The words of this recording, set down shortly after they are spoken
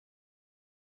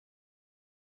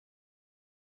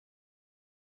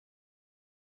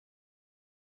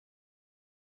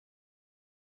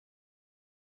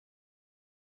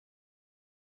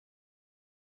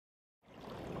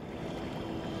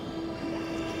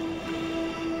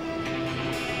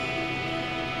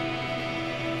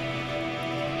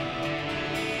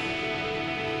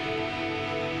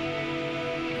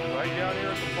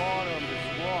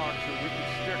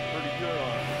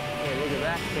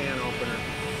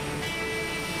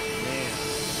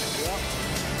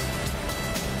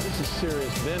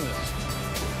serious business.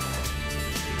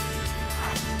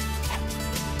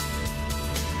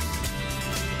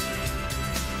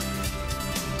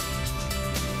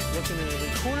 Looking at an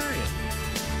aquarium.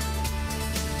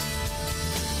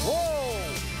 Whoa!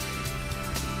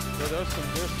 So there's some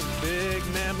big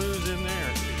mammoos in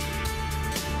there.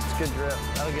 It's good drip.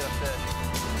 That'll get a fish.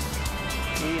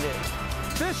 Eat it.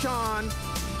 Fish on!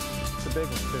 It's a big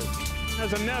one too.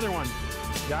 There's another one.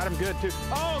 Got him good too.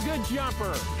 Oh, good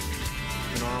jumper.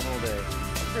 Normal day.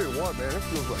 I tell you what, man, it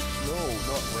feels like snow,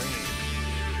 not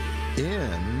rain.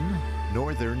 In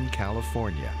Northern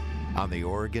California, on the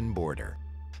Oregon border,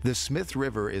 the Smith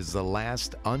River is the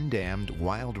last undammed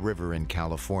wild river in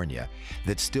California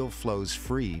that still flows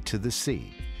free to the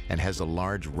sea and has a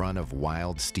large run of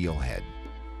wild steelhead.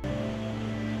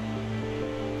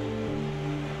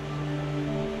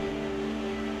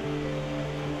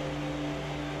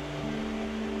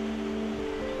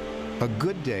 A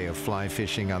good day of fly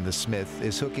fishing on the Smith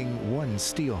is hooking one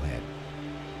steelhead.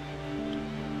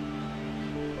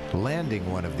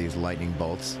 Landing one of these lightning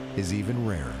bolts is even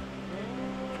rarer.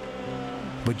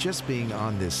 But just being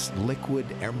on this liquid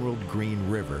emerald green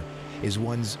river is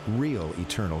one's real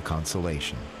eternal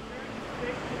consolation.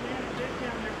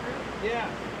 Yeah,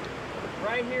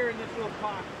 right here in this little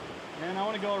pocket. Man, I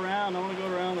want to go around. I want to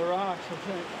go around the rocks. I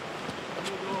think I'm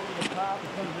going to go over the top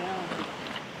and come down.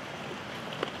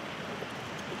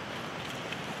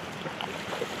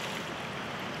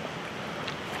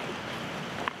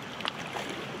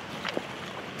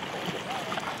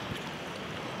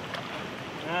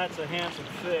 That's a handsome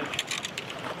fish.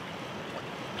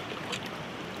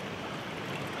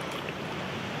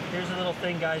 Here's a little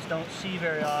thing guys don't see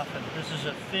very often. This is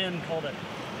a fin called a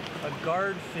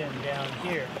guard fin down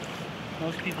here.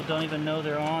 Most people don't even know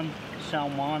they're on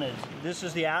salmonids. This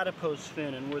is the adipose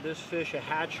fin, and where this fish, a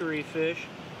hatchery fish,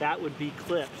 that would be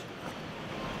clipped.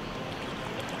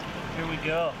 Here we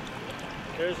go.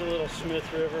 There's a little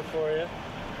Smith River for you.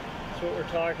 That's what we're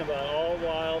talking about, all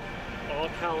wild, all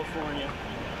California.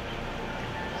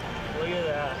 Look at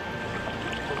that.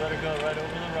 So let her go right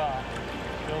over the rock.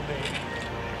 Go, baby.